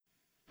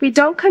We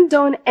don't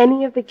condone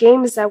any of the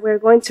games that we're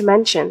going to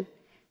mention.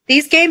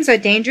 These games are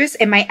dangerous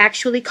and might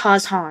actually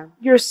cause harm.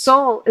 Your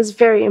soul is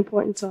very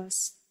important to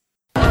us.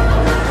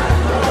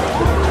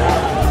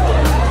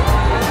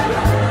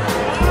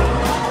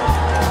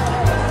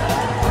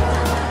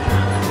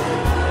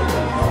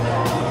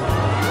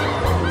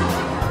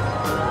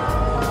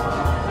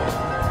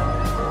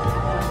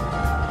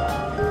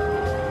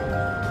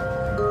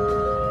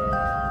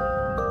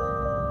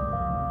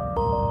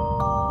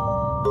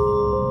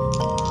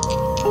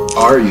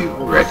 Are you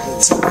ready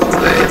to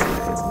play?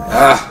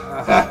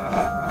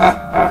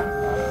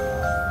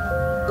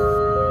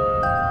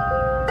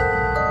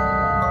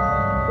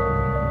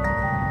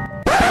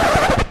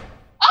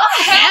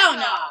 Oh, hell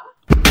no!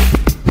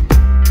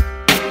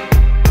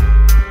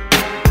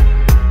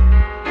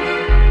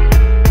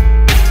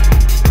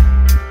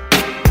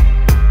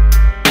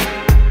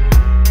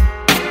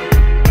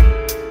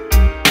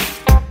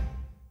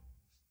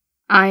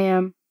 I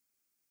am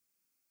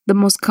the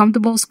most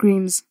comfortable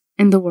screams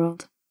in the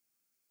world.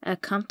 A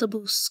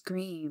comfortable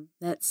scream.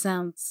 That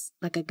sounds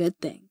like a good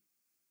thing.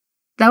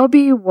 That would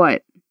be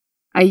what?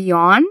 A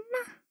yawn?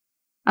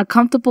 A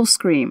comfortable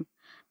scream.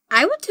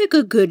 I would take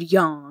a good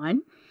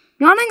yawn.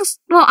 Yawning's...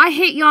 Well, I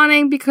hate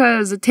yawning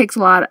because it takes a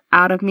lot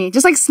out of me.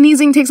 Just like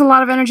sneezing takes a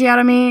lot of energy out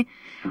of me.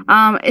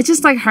 It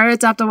just like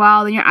hurts after a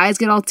while. Then your eyes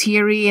get all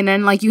teary and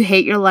then like you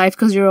hate your life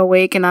because you're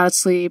awake and not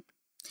asleep.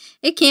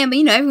 It can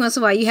be, every once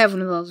in a while you have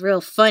one of those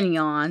real fun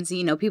yawns.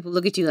 People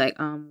look at you like,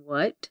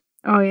 what?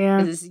 Oh,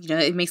 yeah.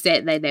 It makes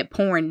that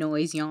porn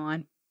noise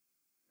yawn.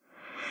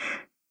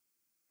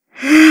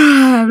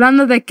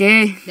 Hablando de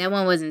que. That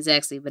one wasn't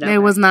sexy, but it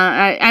was not.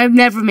 I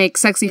never make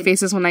sexy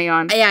faces when I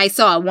yawn. Yeah, I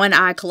saw one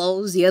eye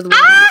closed, the other one.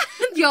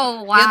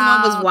 Yo, wow. The other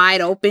one was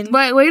wide open.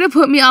 But way to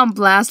put me on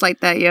blast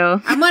like that, yo.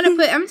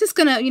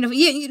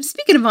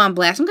 Speaking of on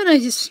blast, I'm gonna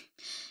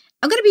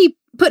be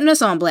putting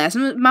us on blast.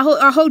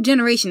 Our whole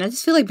generation. I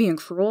just feel like being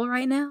cruel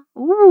right now.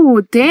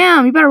 Ooh,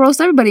 damn. You better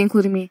roast everybody,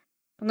 including me.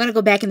 I'm gonna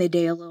go back in the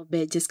day a little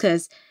bit just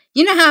because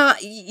you know how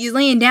you're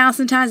laying down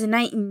sometimes at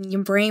night and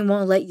your brain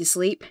won't let you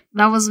sleep?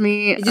 That was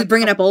me. You're just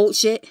bringing up old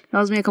shit. That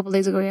was me a couple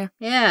days ago, yeah.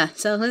 Yeah,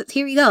 so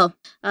here we go.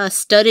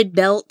 Studded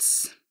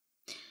belts,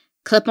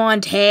 clip-on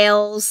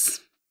tails.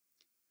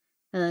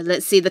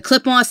 Let's see, the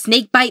clip-on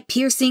snake bite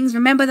piercings.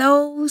 Remember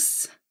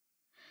those?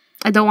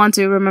 I don't want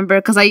to remember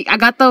because I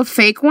got the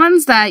fake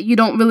ones that you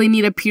don't really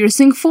need a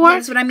piercing for. Yeah,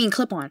 that's what I mean,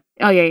 clip-on.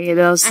 Oh, yeah,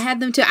 those. I had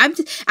them too. I was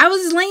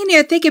just laying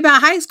there thinking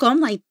about high school. I'm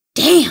like,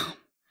 damn,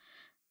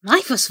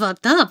 life was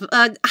fucked up.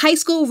 High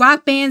school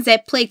rock bands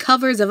that play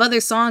covers of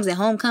other songs at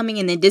homecoming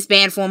and then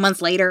disband 4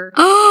 months later.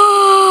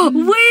 Oh,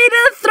 way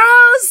to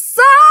throw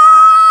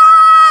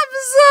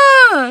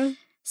subs!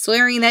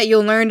 Swearing that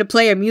you'll learn to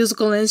play a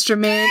musical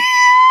instrument.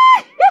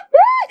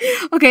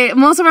 Okay,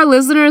 most of our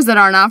listeners that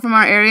are not from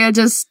our area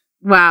just,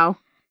 wow.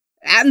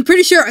 I'm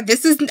pretty sure I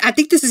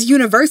think this is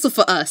universal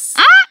for us.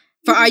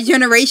 For our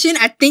generation,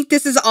 I think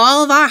this is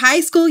all of our high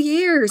school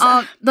years.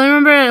 Don't you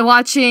remember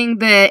watching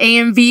the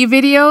AMV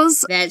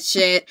videos? That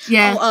shit.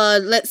 Yeah.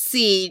 Let's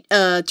see.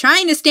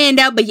 Trying to stand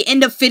out, but you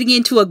end up fitting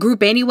into a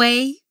group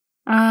anyway.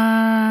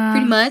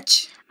 Pretty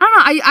much. I don't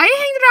know. I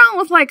hanged around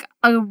with like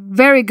a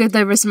very good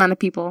diverse amount of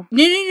people.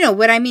 No.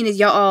 What I mean is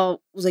y'all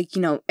all was like,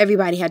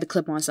 everybody had to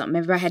clip on something.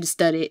 Everybody had to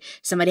stud it.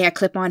 Somebody had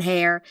clip on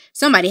hair.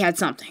 Somebody had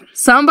something.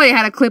 Somebody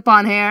had a clip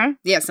on hair.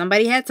 Yeah,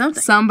 somebody had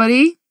something.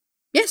 Somebody?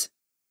 Yes.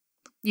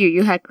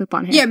 You had clip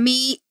on hair. Yeah,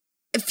 me,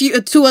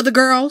 two other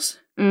girls.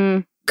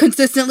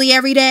 Consistently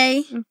every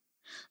day.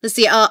 Let's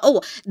see.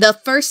 The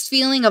first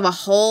feeling of a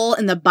hole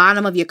in the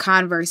bottom of your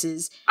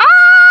Converses.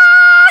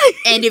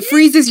 And it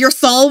freezes your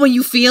soul when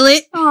you feel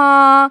it.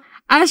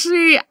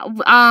 Actually,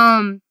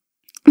 the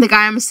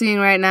guy I'm seeing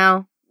right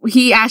now,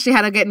 he actually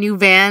had to get new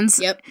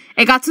Vans. Yep.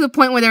 It got to the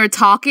point where they were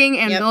talking,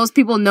 and those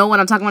people know what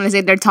I'm talking when I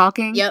say they're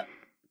talking. Yep.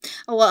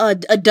 A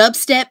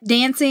dubstep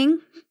dancing.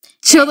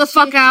 Chill the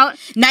fuck out.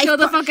 Chill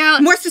the fuck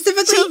out. More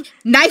specifically,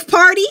 Knife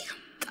Party.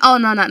 Oh,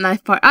 no, not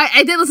Knife Party.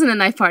 I did listen to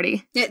Knife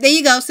Party. Yeah, there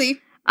you go,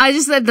 see? I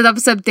just said the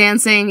dubstep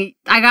dancing.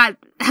 I got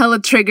hella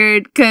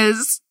triggered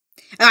because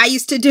I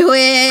used to do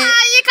it.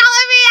 You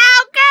calling me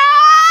out,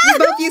 girl? We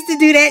both used to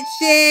do that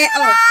shit.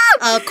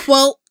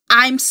 Quote,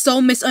 I'm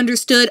so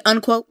misunderstood,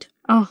 unquote.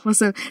 Oh,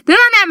 listen. Did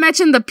I not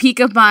mention the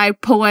peak of my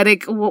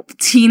poetic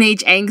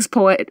teenage angst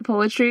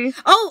poetry?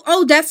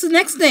 Oh, that's the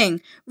next thing.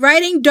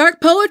 Writing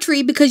dark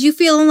poetry because you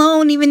feel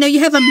alone even though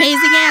you have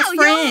amazing-ass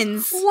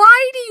friends.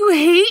 Why do you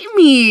hate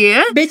me?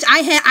 Bitch,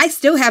 I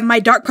still have my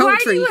dark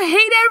poetry. Why do you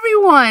hate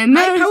everyone?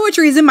 My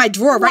poetry is in my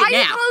drawer right now. Why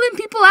are you calling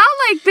people out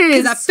like this?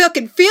 Because I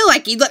fucking feel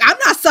like you. Look, I'm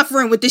not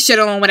suffering with this shit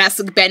alone when I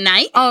sleep at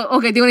night. Oh,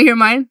 okay. Do you want to hear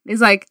mine? It's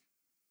like,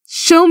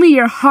 show me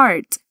your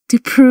heart to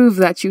prove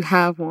that you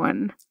have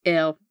one.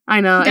 Ew. I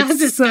know. That's it's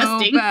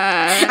disgusting. So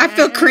bad. I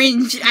feel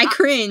cringe. I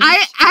cringe.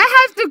 I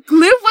have to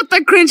live with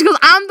the cringe because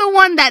I'm the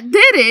one that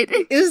did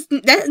it.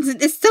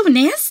 It's so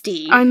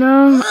nasty. I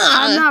know. Ugh.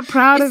 I'm not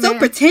proud of It's so it.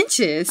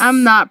 pretentious.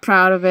 I'm not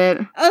proud of it.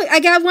 Oh, I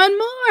got one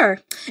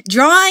more.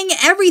 Drawing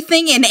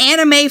everything in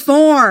anime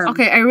form.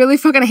 Okay, I really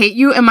fucking hate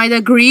you, and my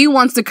degree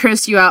wants to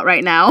curse you out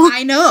right now.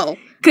 I know.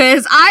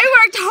 Because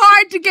I worked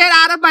hard to get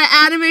out of my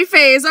anime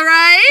phase,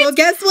 alright? Well,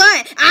 guess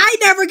what? I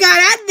never got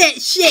out of that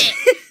shit.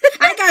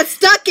 I got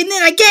stuck and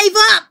then I gave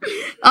up.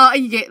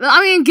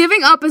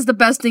 Giving up is the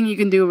best thing you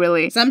can do,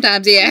 really.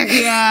 Sometimes, yeah.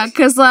 Yeah,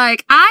 because,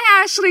 like,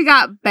 I actually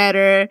got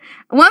better.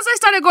 Once I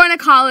started going to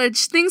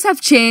college, things have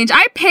changed.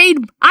 I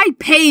paid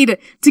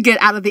to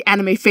get out of the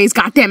anime phase,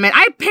 goddammit.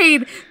 I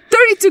paid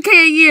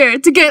 $32K a year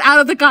to get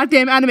out of the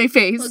goddamn anime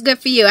phase. Well, good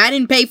for you. I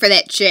didn't pay for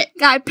that shit.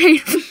 I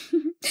paid...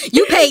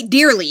 You paid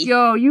dearly.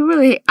 Yo, you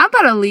really... I'm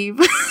about to leave.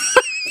 Oh,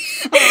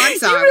 I'm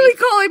sorry. You're really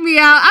calling me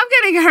out. I'm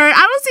getting hurt.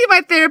 I don't see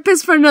my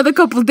therapist for another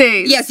couple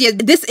days. Yes,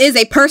 this is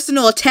a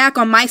personal attack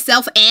on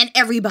myself and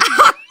everybody.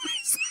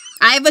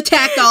 I have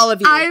attacked all of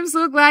you. I am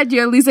so glad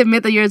you at least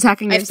admit that you're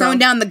attacking yourself. I've thrown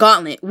down the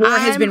gauntlet. War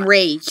has been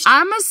raged.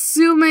 I'm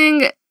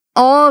assuming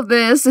all of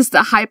this is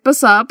to hype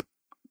us up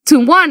to,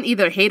 1,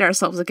 either hate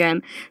ourselves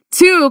again,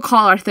 2,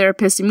 call our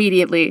therapist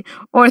immediately,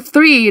 or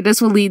 3,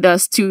 this will lead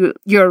us to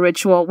your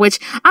ritual, which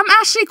I'm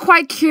actually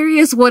quite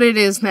curious what it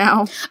is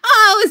now.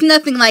 Oh, it's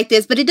nothing like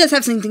this, but it does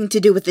have something to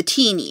do with the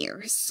teen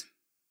years.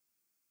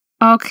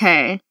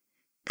 Okay.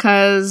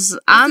 Because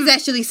This is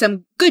actually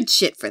some good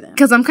shit for them.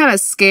 Because I'm kind of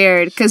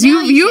scared. Because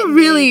No, you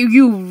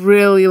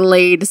really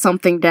laid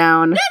something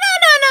down. No.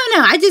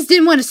 I just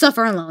didn't want to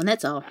suffer alone,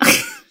 that's all.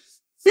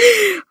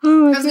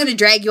 Oh, I was going to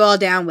drag you all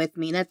down with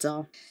me, that's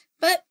all.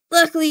 But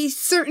luckily,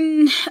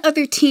 certain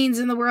other teens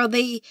in the world,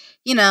 they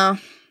didn't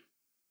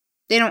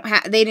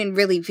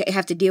really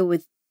have to deal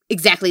with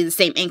exactly the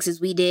same angst as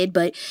we did,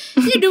 but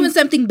they're doing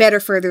something better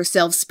for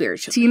themselves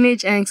spiritually.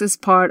 Teenage angst is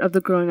part of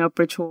the growing up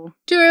ritual.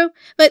 True,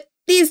 but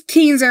these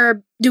teens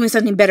are doing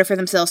something better for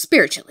themselves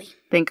spiritually.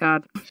 Thank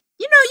God.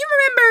 You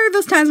remember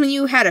those times when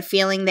you had a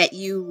feeling that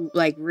you,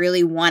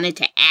 really wanted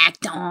to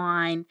act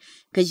on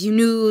because you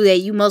knew that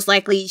you most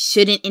likely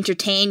shouldn't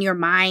entertain your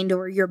mind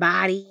or your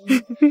body?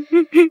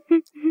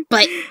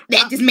 But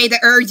that just made the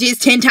urges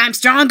 10 times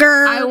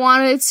stronger. I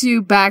wanted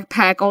to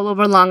backpack all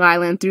over Long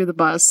Island through the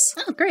bus.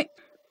 Oh, great.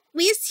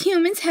 We as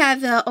humans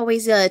have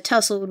always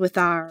tussled with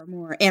our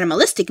more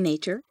animalistic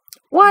nature.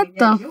 What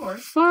the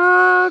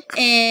fuck?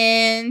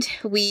 And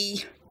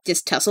we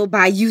just tussle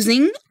by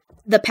using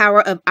the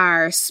power of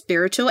our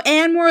spiritual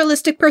and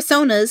moralistic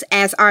personas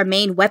as our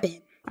main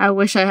weapon. I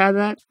wish I had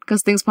that,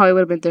 because things probably would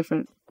have been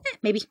different.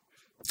 Maybe.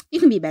 You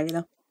can be better,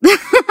 though.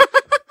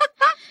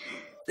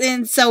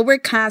 And so we're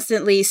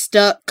constantly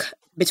stuck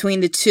between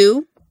the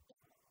two,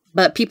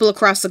 but people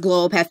across the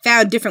globe have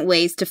found different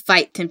ways to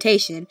fight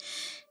temptation.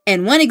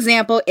 And one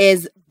example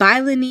is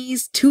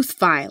Balinese tooth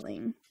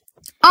filing.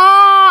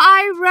 Oh,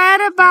 I didn't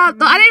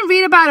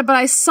read about it, but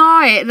I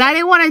saw it, and I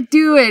didn't want to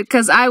do it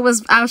because I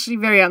was actually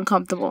very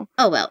uncomfortable.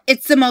 Oh, well,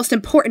 it's the most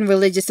important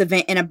religious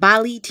event in a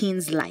Bali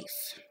teen's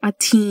life. A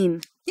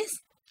teen.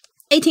 Yes.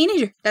 A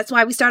teenager. That's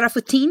why we start off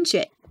with teen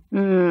shit.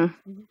 Mm.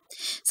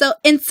 So,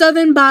 in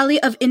southern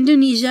Bali of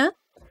Indonesia,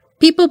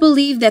 people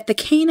believe that the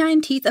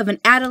canine teeth of an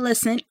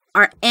adolescent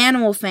are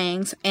animal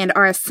fangs and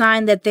are a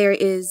sign that there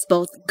is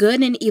both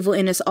good and evil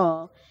in us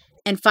all,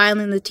 and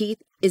filing the teeth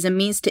is a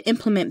means to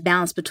implement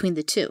balance between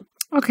the two.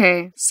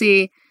 Okay,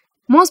 see,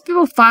 most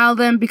people file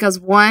them because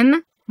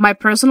 1, my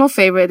personal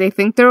favorite, they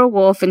think they're a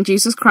wolf, and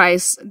Jesus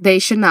Christ, they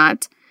should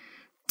not.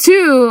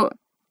 2,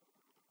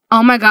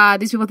 oh my God,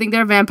 these people think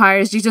they're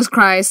vampires, Jesus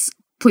Christ,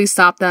 please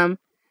stop them.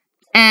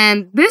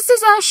 And this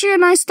is actually a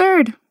nice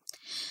third.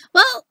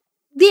 Well,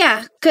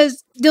 yeah,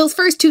 because those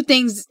first 2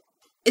 things,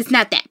 it's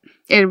not that.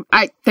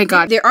 Thank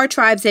God. There are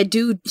tribes that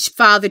do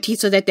file their teeth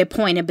so that they're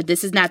pointed, but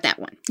this is not that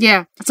one.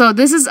 Yeah, so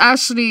this is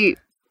actually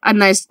a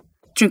nice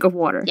drink of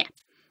water. Yeah.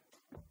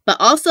 But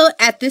also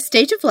at this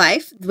stage of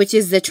life, which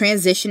is the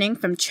transitioning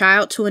from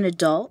child to an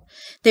adult,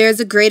 there is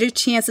a greater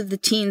chance of the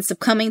teen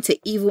succumbing to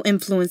evil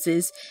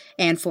influences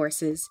and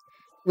forces,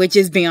 which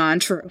is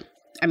beyond true.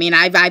 I mean,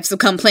 I've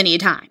succumbed plenty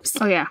of times.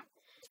 Oh, yeah.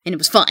 And it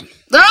was fun.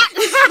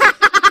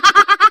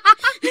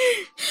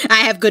 I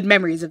have good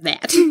memories of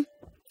that.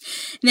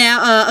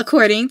 Now,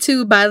 according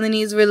to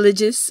Balinese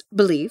religious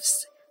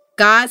beliefs,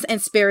 gods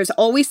and spirits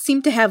always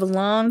seem to have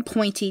long,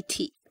 pointy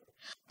teeth.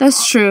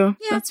 That's true.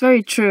 Yeah. That's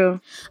very true.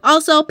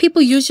 Also,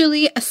 people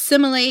usually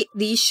assimilate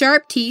these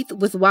sharp teeth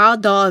with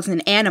wild dogs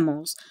and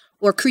animals,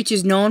 or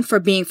creatures known for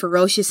being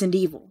ferocious and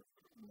evil.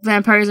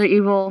 Vampires are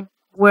evil.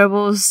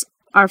 Werewolves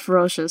are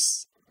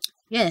ferocious.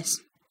 Yes.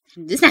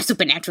 It's not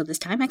supernatural this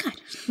time, my God.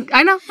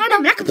 I know. No,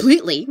 not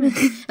completely.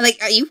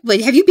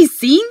 Have you been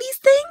seeing these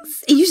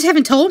things? And you just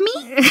haven't told me?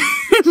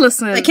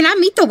 Listen. Can I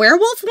meet the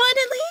werewolf one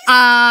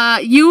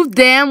at least? You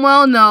damn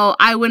well know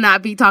I would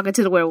not be talking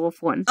to the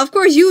werewolf one. Of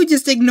course, you would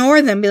just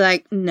ignore them and be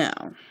like, no.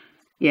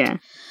 Yeah.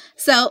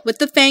 So, with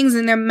the fangs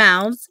in their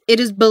mouths, it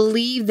is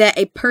believed that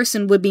a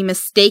person would be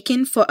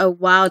mistaken for a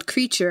wild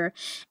creature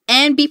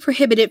and be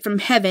prohibited from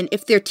heaven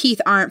if their teeth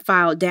aren't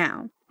filed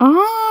down.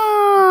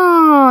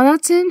 Oh,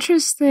 that's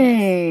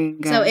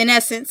interesting. So, in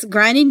essence,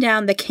 grinding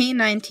down the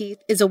canine teeth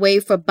is a way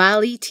for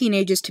Bali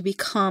teenagers to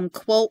become,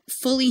 quote,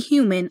 fully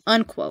human,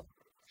 unquote.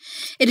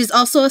 It is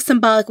also a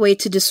symbolic way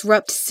to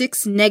disrupt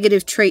 6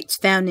 negative traits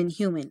found in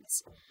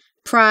humans: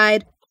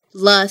 pride,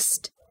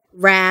 lust,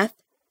 wrath,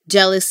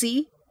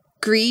 jealousy,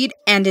 greed,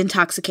 and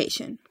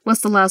intoxication.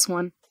 What's the last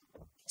one?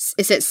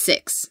 It says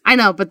 6. I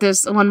know, but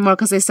there's one more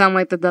because they sound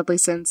like the deadly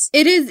sins.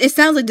 It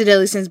sounds like the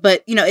deadly sins,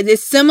 but, you know, it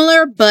is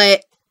similar,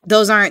 but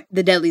those aren't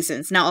the deadly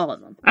sins. Not all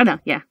of them. I know,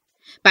 yeah.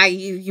 But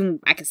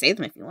I can say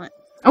them if you want.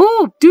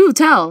 Oh, do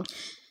tell.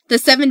 The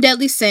 7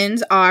 deadly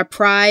sins are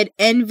pride,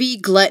 envy,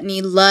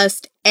 gluttony,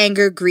 lust,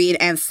 anger, greed,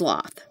 and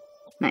sloth.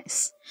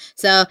 Nice.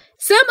 So,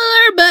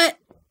 similar, but,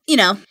 you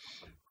know.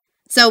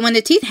 So, when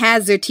the teeth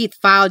has their teeth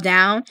filed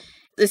down,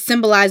 it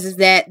symbolizes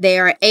that they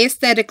are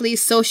aesthetically,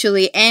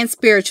 socially, and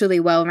spiritually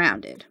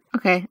well-rounded.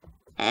 Okay.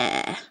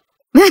 I'm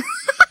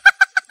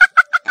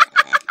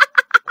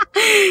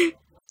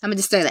gonna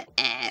just say like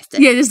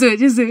aesthetically. Yeah,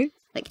 just do it.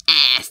 Like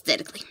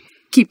aesthetically.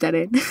 Keep that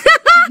in.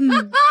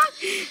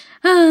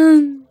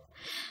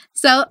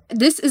 So,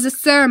 this is a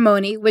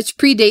ceremony which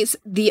predates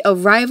the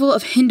arrival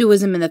of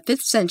Hinduism in the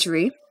 5th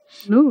century.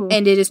 Ooh.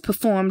 And it is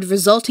performed,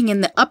 resulting in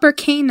the upper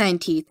canine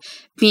teeth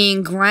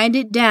being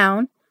grinded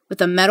down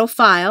with a metal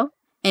file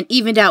and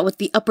evened out with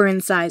the upper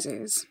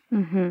incisors.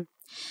 Mm-hmm.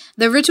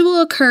 The ritual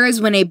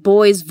occurs when a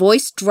boy's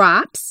voice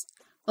drops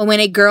or when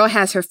a girl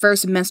has her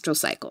first menstrual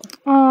cycle.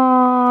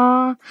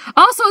 Aww.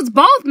 Also, it's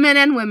both men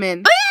and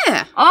women. Oh,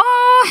 yeah.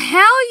 Oh,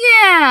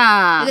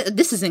 hell yeah.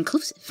 This is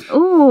inclusive.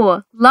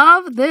 Ooh,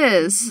 love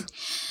this.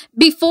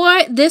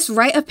 Before this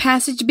rite of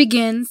passage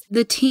begins,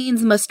 the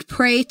teens must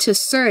pray to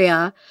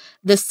Surya,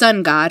 the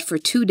sun god, for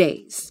 2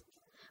 days.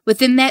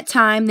 Within that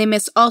time, they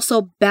must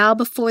also bow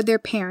before their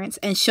parents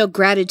and show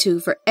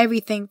gratitude for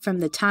everything from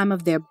the time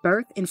of their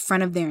birth in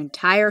front of their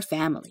entire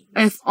family.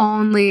 If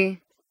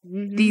only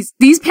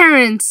these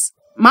parents,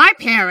 my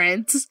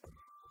parents,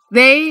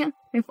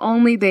 if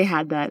only they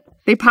had that.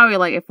 They probably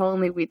like, if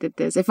only we did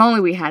this. If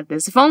only we had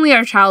this. If only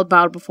our child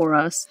bowed before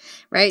us.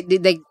 Right?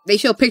 They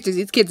show pictures.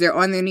 These kids are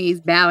on their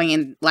knees bowing,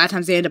 and a lot of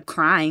times they end up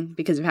crying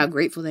because of how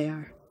grateful they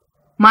are.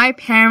 My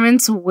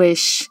parents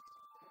wish.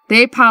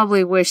 They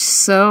probably wish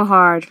so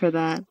hard for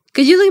that.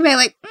 Because you look back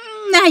like,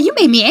 nah, you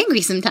made me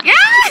angry sometimes. I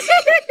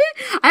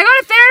go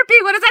to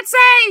therapy. What does that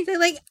say? They're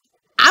like,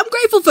 I'm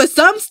grateful for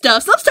some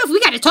stuff. Some stuff we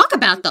got to talk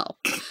about, though.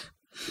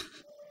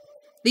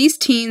 These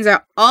teens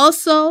are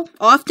also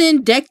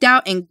often decked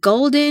out in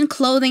golden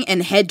clothing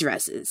and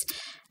headdresses.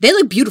 They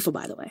look beautiful,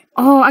 by the way.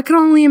 Oh, I can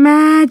only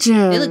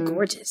imagine. They look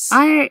gorgeous.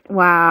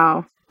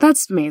 Wow.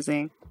 That's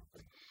amazing.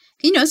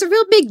 You know, it's a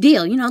real big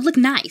deal. You know, look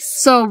nice.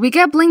 So we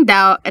get blinged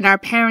out and our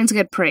parents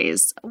get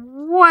praised.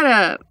 What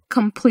a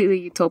completely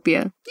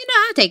utopia. You know,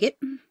 I'll take it.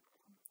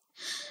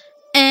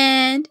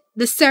 And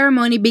the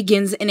ceremony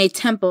begins in a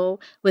temple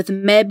with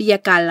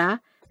Mebyakala,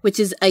 which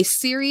is a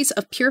series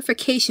of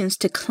purifications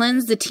to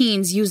cleanse the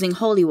teens using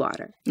holy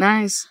water.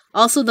 Nice.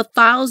 Also, the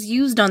files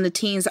used on the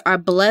teens are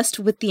blessed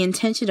with the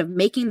intention of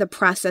making the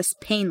process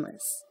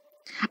painless.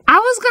 I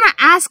was going to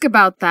ask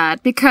about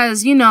that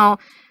because, you know,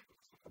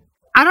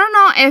 I don't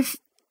know if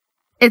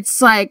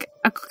it's like,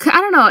 I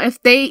don't know if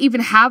they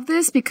even have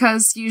this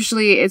because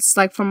usually it's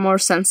like for more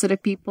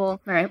sensitive people.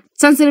 Right.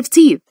 Sensitive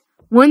teeth.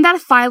 Wouldn't that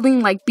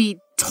filing like be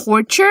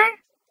torture?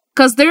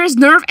 Because there's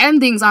nerve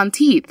endings on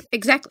teeth.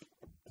 Exactly.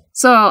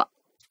 So,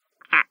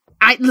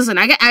 I listen.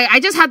 I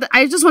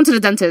just went to the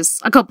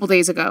dentist a couple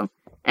days ago,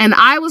 and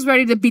I was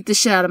ready to beat the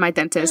shit out of my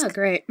dentist. Oh,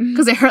 great!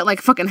 Because it hurt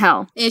like fucking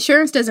hell.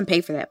 Insurance doesn't pay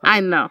for that. I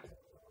know,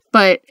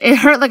 but it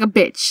hurt like a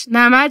bitch.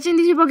 Now imagine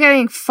these people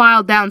getting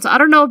filed down. So I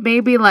don't know if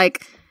maybe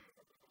like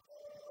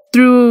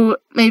through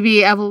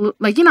maybe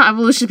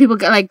evolution, people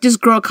get, like just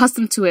grow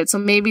accustomed to it. So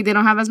maybe they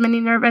don't have as many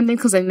nerve endings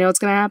because they know it's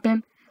gonna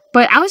happen.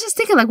 But I was just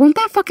thinking, like, won't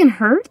that fucking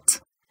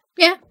hurt?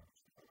 Yeah.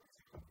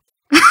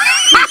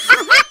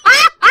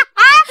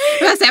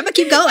 I'm gonna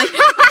keep going.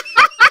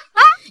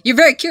 You're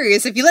very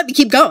curious. If you let me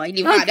keep going,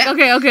 you find out.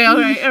 Okay, all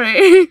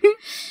right.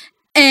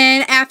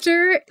 And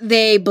after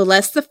they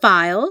bless the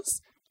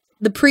files,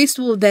 the priest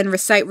will then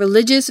recite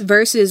religious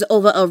verses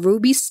over a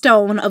ruby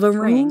stone of a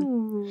ring.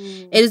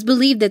 Ooh. It is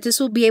believed that this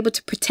will be able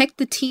to protect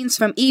the teens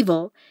from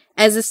evil,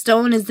 as the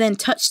stone is then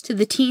touched to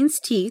the teens'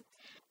 teeth,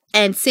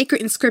 and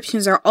sacred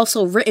inscriptions are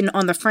also written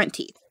on the front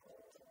teeth.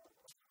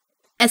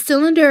 A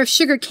cylinder of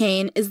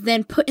sugarcane is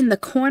then put in the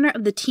corner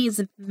of the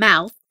teen's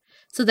mouth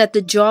so that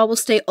the jaw will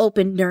stay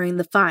open during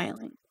the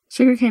filing.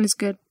 Sugarcane is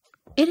good.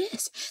 It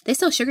is. They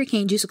sell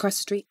sugarcane juice across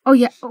the street. Oh,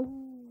 yeah.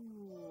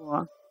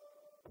 Oh.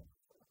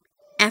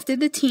 After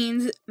the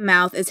teen's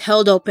mouth is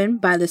held open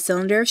by the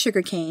cylinder of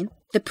sugarcane,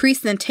 the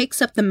priest then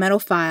takes up the metal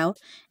file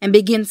and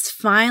begins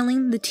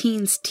filing the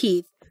teen's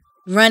teeth,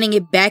 running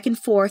it back and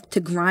forth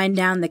to grind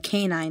down the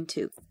canine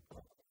tooth.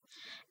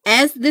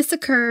 As this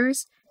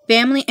occurs,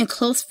 family and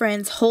close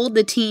friends hold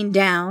the teen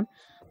down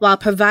while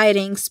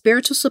providing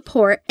spiritual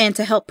support and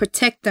to help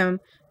protect them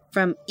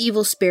from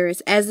evil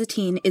spirits as the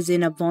teen is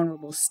in a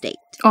vulnerable state.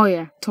 Oh,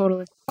 yeah,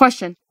 totally.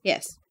 Question.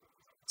 Yes.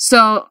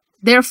 So,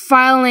 they're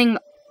filing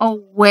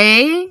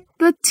away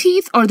the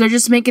teeth, or they're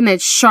just making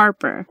it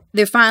sharper?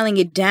 They're filing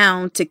it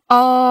down to.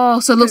 Oh,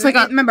 so it looks like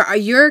a. Remember,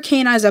 your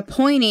canines are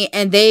pointy,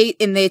 and they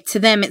to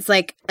them it's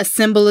like a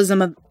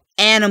symbolism of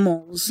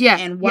animals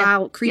and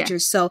wild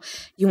creatures. So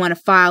you want to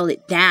file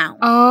it down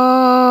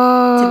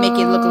to make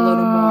it look a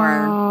little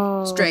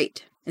more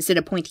straight instead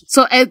of pointy.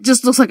 So it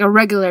just looks like a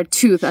regular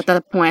tooth at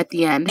that point at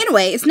the end.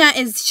 Anyway, it's not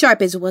as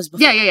sharp as it was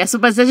before. Yeah. So,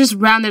 but they just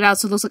rounded out,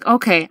 so it looks like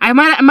okay. I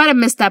might have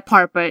missed that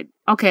part, but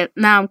okay,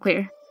 now I'm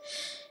clear.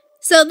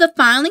 So the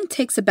filing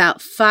takes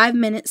about 5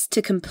 minutes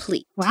to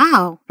complete.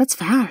 Wow, that's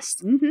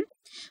fast. Mm-hmm.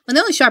 Well,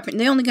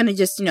 they're only going to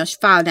just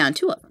file down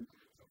 2 of them.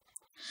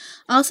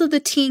 Also,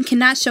 the teen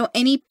cannot show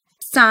any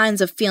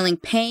signs of feeling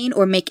pain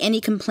or make any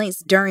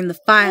complaints during the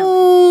filing.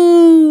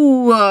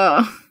 Ooh.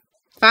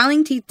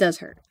 Filing teeth does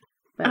hurt.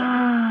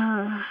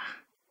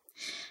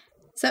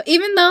 So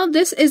even though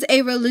this is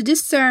a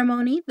religious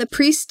ceremony, the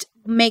priest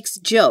makes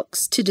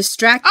jokes to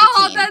distract the teen.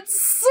 Oh, that's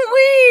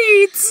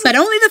sweet! But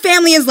only the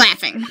family is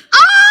laughing.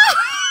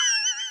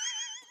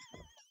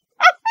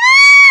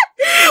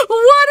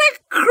 What a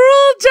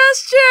cruel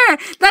gesture!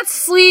 That's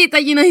sweet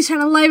that, he's trying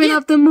to liven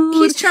up the mood.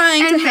 He's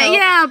trying to help.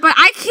 Yeah, but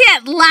I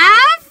can't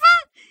laugh?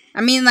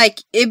 I mean,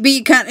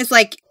 it's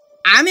like,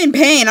 I'm in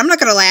pain. I'm not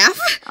gonna laugh.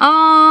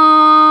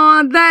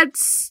 Oh,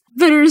 that's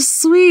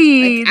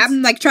bittersweet.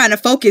 I'm trying to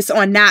focus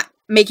on not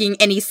making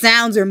any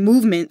sounds or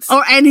movements.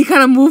 Or any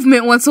kind of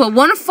movement whatsoever.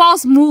 One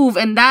false move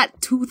and that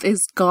tooth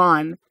is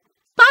gone.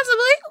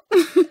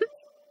 Possibly.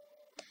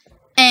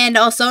 And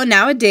also,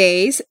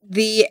 nowadays,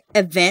 the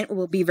event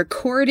will be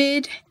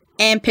recorded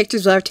and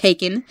pictures are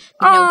taken.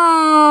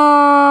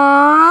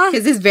 Aww.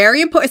 Because it's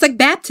very important. It's like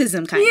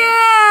baptism, kind of.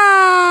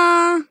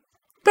 Yeah.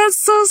 That's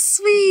so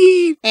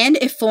sweet. And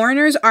if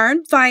foreigners are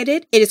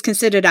invited, it is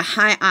considered a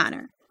high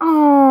honor.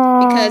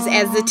 Aww. Because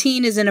as the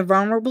teen is in a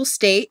vulnerable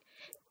state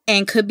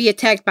and could be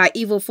attacked by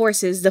evil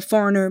forces, the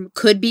foreigner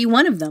could be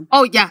one of them.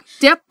 Oh, yeah.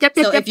 Yep.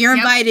 So if you're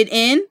invited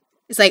in,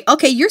 it's like,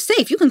 okay, you're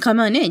safe. You can come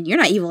on in. You're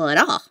not evil at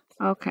all.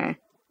 Okay.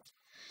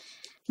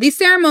 These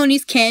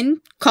ceremonies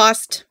can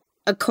cost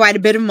quite a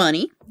bit of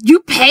money. You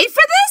pay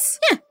for this?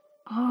 Yeah.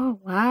 Oh,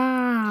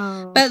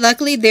 wow. But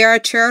luckily, there are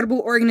charitable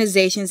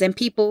organizations and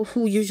people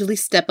who usually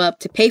step up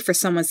to pay for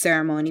someone's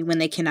ceremony when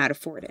they cannot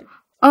afford it.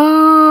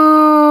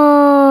 Oh.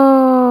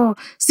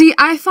 See,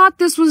 I thought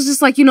this was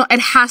just it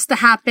has to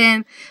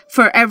happen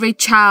for every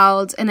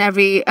child and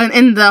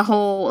in the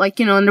whole,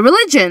 in the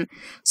religion.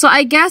 So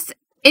I guess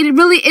it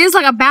really is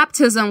like a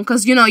baptism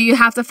because, you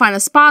have to find a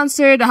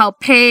sponsor to help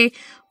pay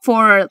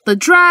for the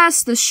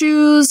dress, the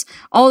shoes,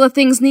 all the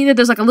things needed.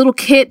 There's a little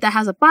kit that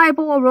has a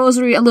Bible, a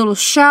rosary, a little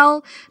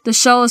shell. The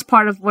shell is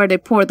part of where they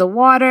pour the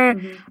water,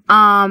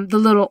 the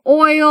little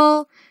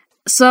oil.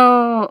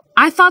 So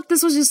I thought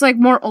this was just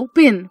more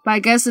open, but I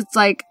guess it's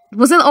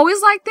was it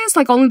always like this?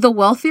 Only the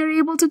wealthy are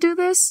able to do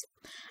this?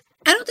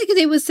 I don't think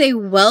they would say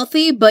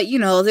wealthy, but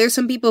there's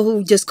some people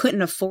who just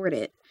couldn't afford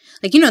it.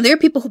 There are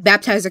people who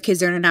baptize their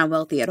kids that are not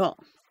wealthy at all.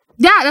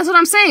 Yeah, that's what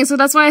I'm saying. So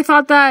that's why I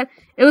thought that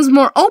it was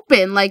more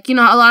open. A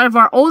lot of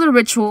our older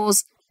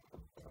rituals,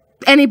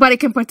 anybody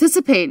can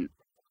participate.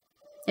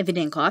 If it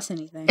didn't cost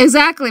anything.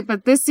 Exactly,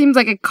 but this seems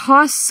like it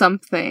costs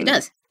something. It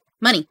does.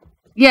 Money.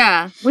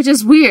 Yeah, which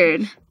is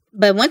weird.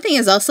 But one thing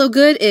is also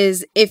good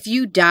is if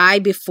you die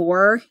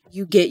before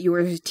you get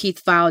your teeth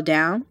filed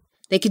down,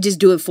 they could just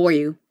do it for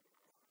you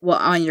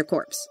on your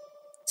corpse.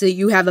 So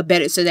you have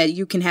so that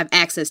you can have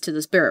access to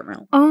the spirit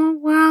realm. Oh,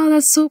 wow,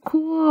 that's so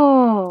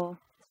cool.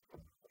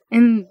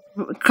 In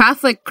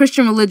Catholic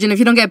Christian religion, if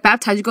you don't get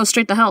baptized, you go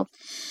straight to hell.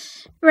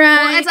 Right.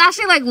 Well, it's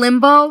actually like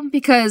limbo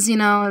because, you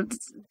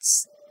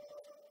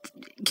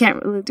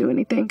can't really do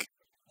anything.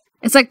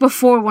 It's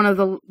before one of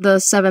the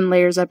 7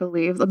 layers, I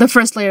believe. The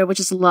first layer, which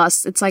is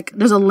lust. It's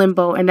there's a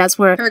limbo, and that's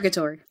where...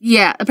 Purgatory.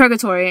 Yeah, a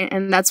purgatory,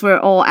 and that's where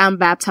all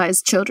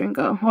unbaptized children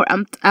go, or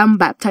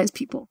unbaptized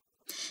people.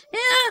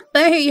 Yeah,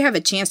 but here you have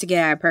a chance to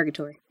get out of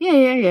purgatory.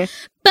 Yeah.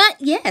 But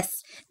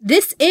yes,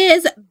 this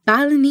is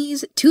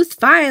Balinese tooth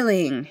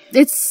filing.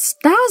 That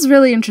was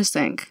really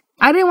interesting.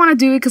 I didn't want to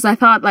do it because I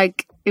thought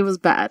it was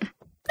bad.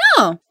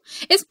 No,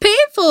 it's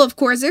painful. Of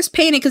course, there's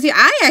pain because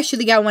I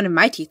actually got one of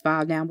my teeth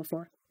filed down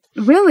before.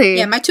 Really?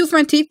 Yeah, my 2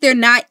 front teeth, they're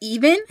not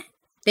even.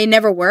 They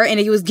never were, and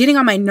it was getting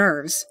on my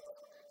nerves.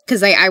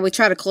 Because I would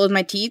try to close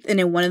my teeth, and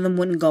then one of them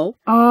wouldn't go.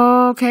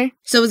 Oh, okay.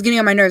 So it was getting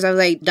on my nerves. I was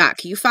like, Doc,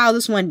 can you file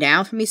this one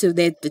down for me so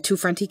that the 2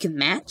 front teeth can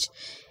match?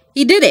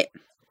 He did it.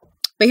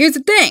 But here's the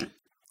thing.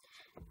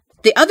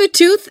 The other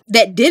tooth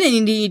that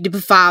didn't need to be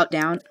filed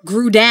down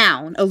grew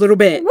down a little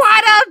bit.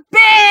 What a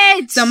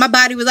bitch! So my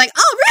body was like,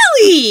 oh,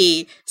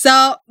 really?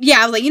 So, yeah,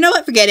 I was like, you know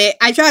what? Forget it.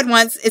 I tried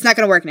once. It's not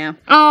going to work now.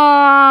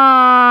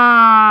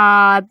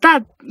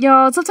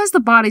 Sometimes the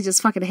body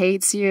just fucking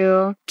hates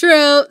you.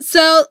 True.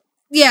 So...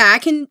 yeah,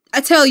 I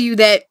tell you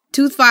that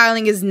tooth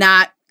filing is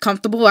not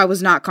comfortable. I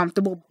was not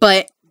comfortable,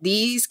 but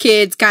these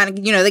kids kind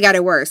of, they got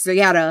it worse. I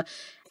had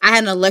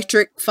an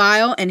electric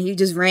file and he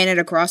just ran it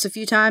across a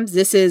few times.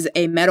 This is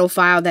a metal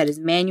file that is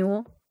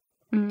manual.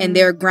 and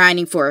they're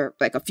grinding for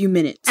like a few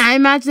minutes. I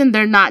imagine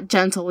they're not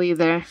gentle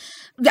either.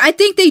 I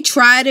think they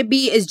try to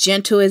be as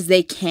gentle as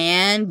they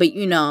can, but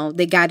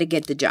they got to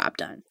get the job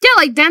done. Yeah,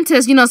 like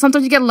dentists,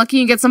 sometimes you get lucky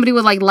and you get somebody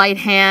with like light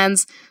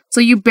hands,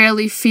 so you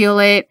barely feel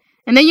it.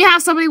 And then you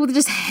have somebody with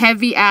just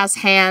heavy ass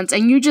hands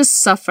and you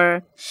just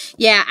suffer.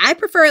 Yeah, I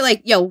prefer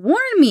warn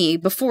me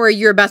before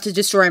you're about to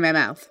destroy my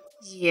mouth.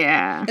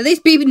 Yeah. At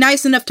least be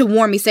nice enough to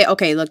warn me, say,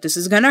 okay, look, this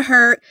is gonna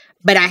hurt,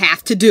 but I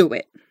have to do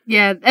it.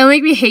 Yeah, it'll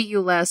make me hate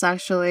you less,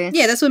 actually.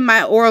 Yeah, that's what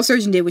my oral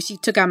surgeon did when she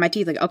took out my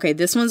teeth. Like, okay,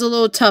 this one's a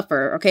little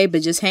tougher, okay,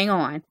 but just hang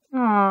on.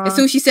 Aww. As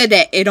soon as she said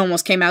that, it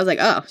almost came out. I was like,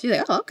 oh. She's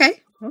like, oh,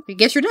 okay. Well, I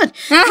guess you're done.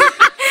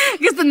 I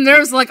guess the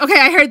nerves were like, okay,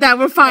 I heard that.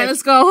 We're fine.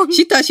 Let's go.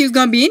 She thought she was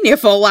going to be in there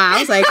for a while. I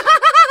was like,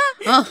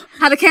 oh.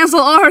 Had to cancel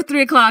all her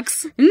 3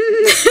 o'clocks.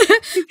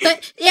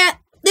 But, yeah,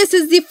 this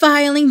is the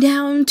filing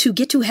down to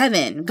get to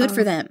heaven. Good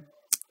for them.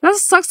 That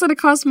sucks that it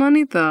costs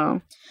money,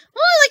 though.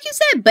 Well, like you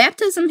said,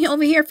 baptism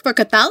over here for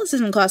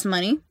Catholicism costs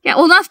money. Yeah,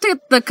 well, not to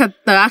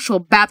get the actual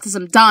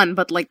baptism done,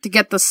 but, like, to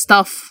get the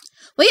stuff.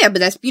 Well, yeah, but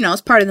that's,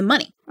 it's part of the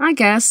money. I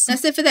guess.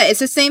 That's it for that. It's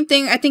the same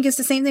thing. I think it's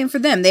the same thing for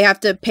them. They have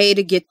to pay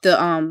to get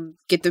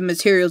the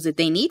materials that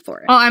they need for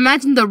it. Oh, I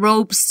imagine the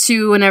robes,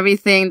 too, and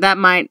everything. That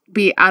might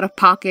be out of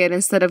pocket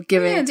instead of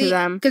giving it to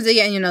them. Because,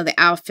 the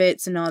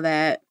outfits and all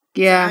that.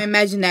 Yeah. So I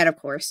imagine that, of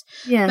course.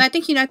 Yeah. But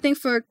I think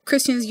for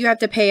Christians, you have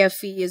to pay a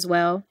fee as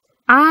well.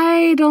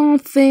 I don't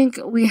think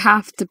we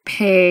have to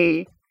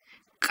pay.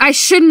 I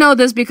should know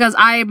this because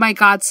my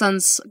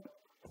godson's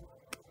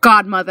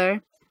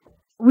godmother.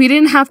 We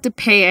didn't have to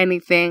pay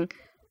anything.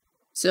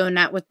 So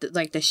not with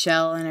the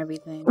shell and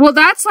everything. Well,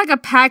 that's like a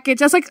package.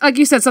 That's like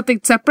you said, something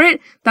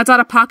separate. That's out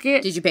of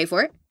pocket. Did you pay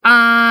for it?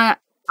 I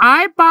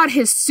bought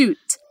his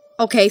suit.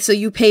 Okay, so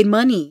you paid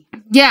money.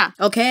 Yeah.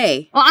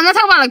 Okay. Well, I'm not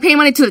talking about like paying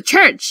money to the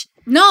church.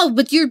 No,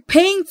 but you're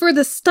paying for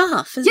the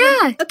stuff.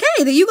 Yeah. Okay,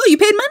 there you go. You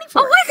paid money for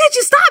it. Why can't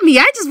you stop me?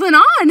 I just went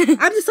on.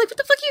 I'm just like, what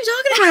the fuck are you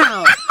talking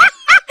about?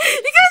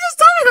 You guys just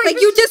told me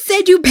like you just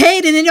said you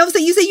paid, and then all of a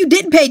sudden you said you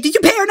didn't pay. Did you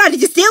pay or not?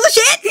 Did you steal the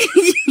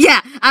shit?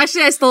 Yeah,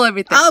 actually, I stole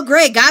everything. Oh,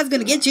 great. God's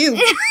gonna get you.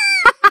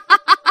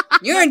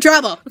 You're in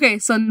trouble. Okay,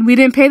 so we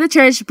didn't pay the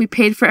church. We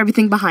paid for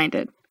everything behind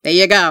it. There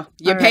you go.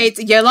 You paid.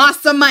 You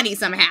lost some money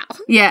somehow.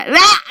 Yeah.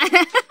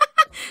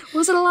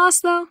 Was it a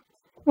loss though?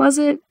 Was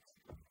it?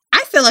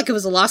 I feel like it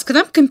was a loss because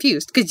I'm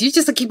confused because you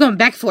just keep going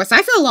back and forth. So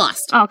I feel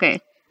lost. Oh, okay.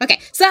 Okay,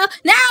 so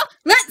now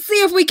let's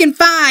see if we can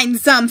find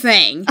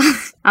something.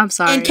 I'm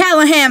sorry. In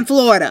Callahan,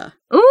 Florida.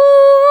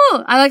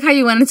 Ooh, I like how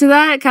you went into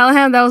that.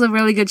 Callahan, that was a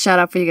really good shout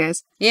out for you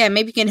guys. Yeah,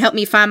 maybe you can help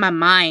me find my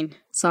mind.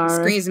 Sorry. The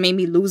screens made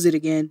me lose it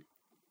again.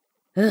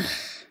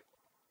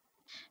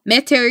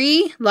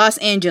 Metairie, Los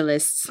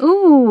Angeles.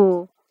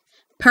 Ooh.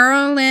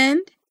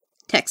 Pearland,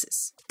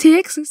 Texas.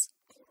 Texas.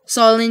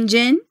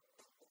 Solingen,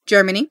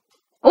 Germany.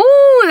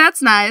 Ooh,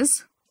 that's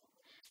nice.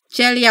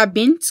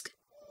 Chelyabinsk,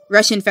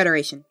 Russian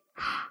Federation.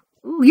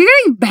 Ooh, you're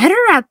getting better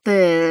at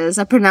this,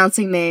 at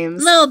pronouncing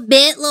names. Little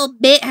bit.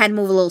 Had to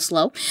move a little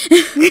slow.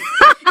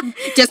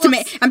 Just to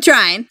make, I'm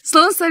trying.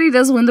 Slow and steady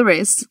does win the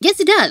race. Yes,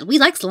 it does. We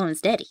like slow and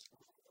steady.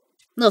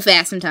 A little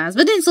fast sometimes,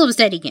 but then slow and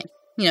steady again.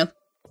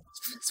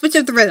 Switch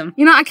up the rhythm.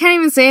 I can't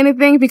even say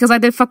anything because I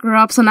did fuck her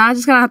up, so now I'm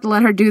just gonna have to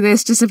let her do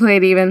this just to play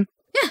it even.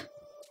 Yeah.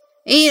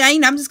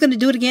 And I'm just gonna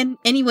do it again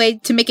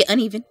anyway to make it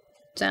uneven.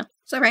 So,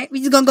 it's alright. We're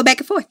just gonna go back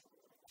and forth.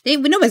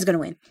 Nobody's gonna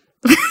win.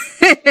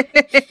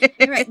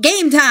 Alright,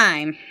 game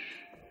time.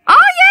 Oh,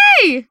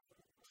 yay!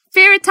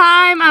 Favorite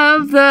time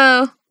of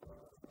the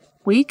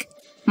week?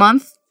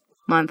 Month?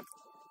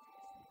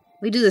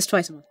 We do this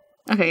twice a month.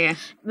 Okay, yeah.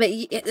 But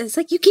it's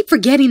like you keep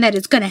forgetting that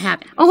it's gonna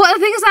happen. Oh, well, the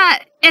thing is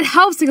that it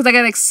helps because I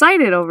get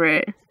excited over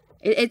it.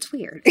 It's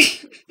weird.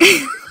 It's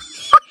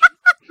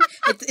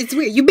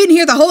weird. You've been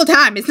here the whole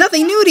time. It's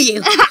nothing new to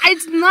you.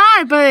 It's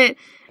not, but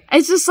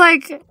it's just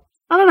like,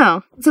 I don't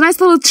know. It's a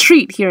nice little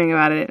treat hearing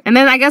about it. And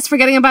then I guess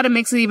forgetting about it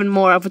makes it even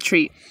more of a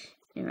treat.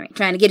 All right,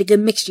 trying to get a good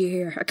mixture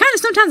here.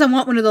 Sometimes I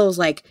want one of those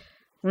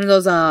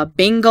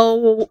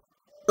bingo,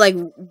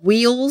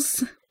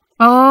 wheels.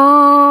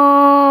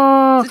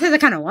 Oh. Sometimes I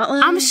kind of want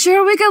one. I'm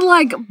sure we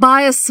could,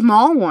 buy a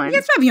small one. Yeah,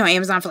 it's probably on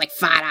Amazon for, $5.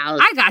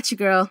 I got you,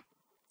 girl.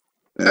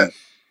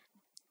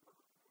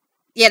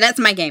 Yeah, that's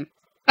my game.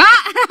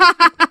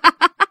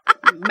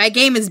 My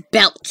game is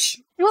Belch.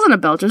 It wasn't a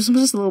belch. It was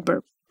just a little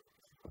burp.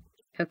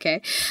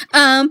 Okay.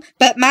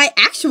 But my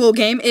actual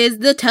game is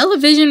the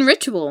television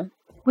ritual.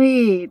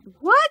 Wait,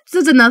 what?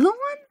 There's another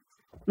one?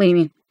 What do you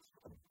mean?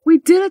 We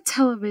did a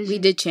television. We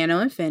did Channel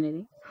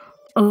Infinity.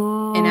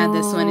 Oh. And now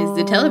this one is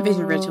the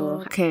television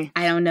ritual. Okay.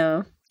 I don't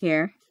know.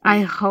 Here.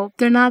 I hope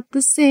they're not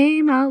the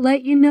same. I'll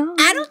let you know.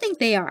 I don't think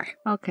they are.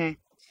 Okay.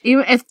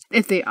 Even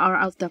if they are,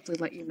 I'll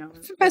definitely let you know.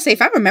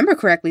 If I remember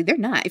correctly, they're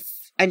not.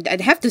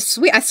 I'd have to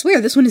swear. I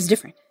swear this one is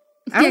different.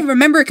 I don't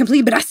remember it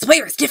completely, but I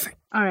swear it's different.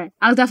 All right.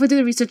 I'll definitely do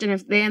the research, and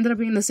if they ended up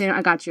being the same,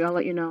 I got you. I'll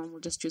let you know, and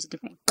we'll just choose a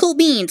different one. Cool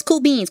beans,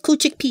 cool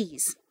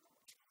chickpeas.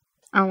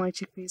 I don't like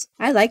chickpeas.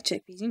 I like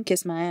chickpeas. You can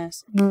kiss my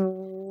ass.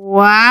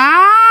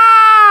 Wow!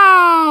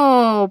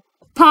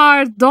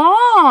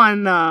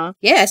 Pardon.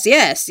 Yes.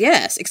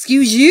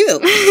 Excuse you.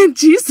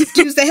 Jesus.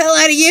 Excuse the hell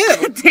out of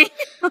you.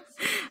 Damn.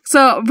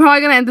 So, we're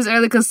probably gonna end this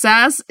early because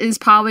Sass is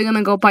probably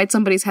gonna go bite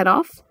somebody's head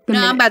off.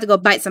 I'm about to go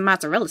bite some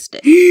mozzarella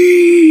sticks.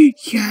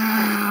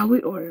 Yeah,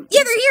 we ordered.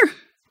 Yeah, they're here.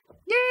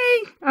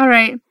 Yay. All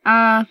right.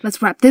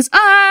 Let's wrap this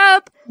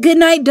up. Good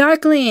night,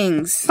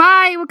 darklings.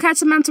 Bye. We'll catch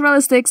some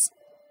mozzarella sticks.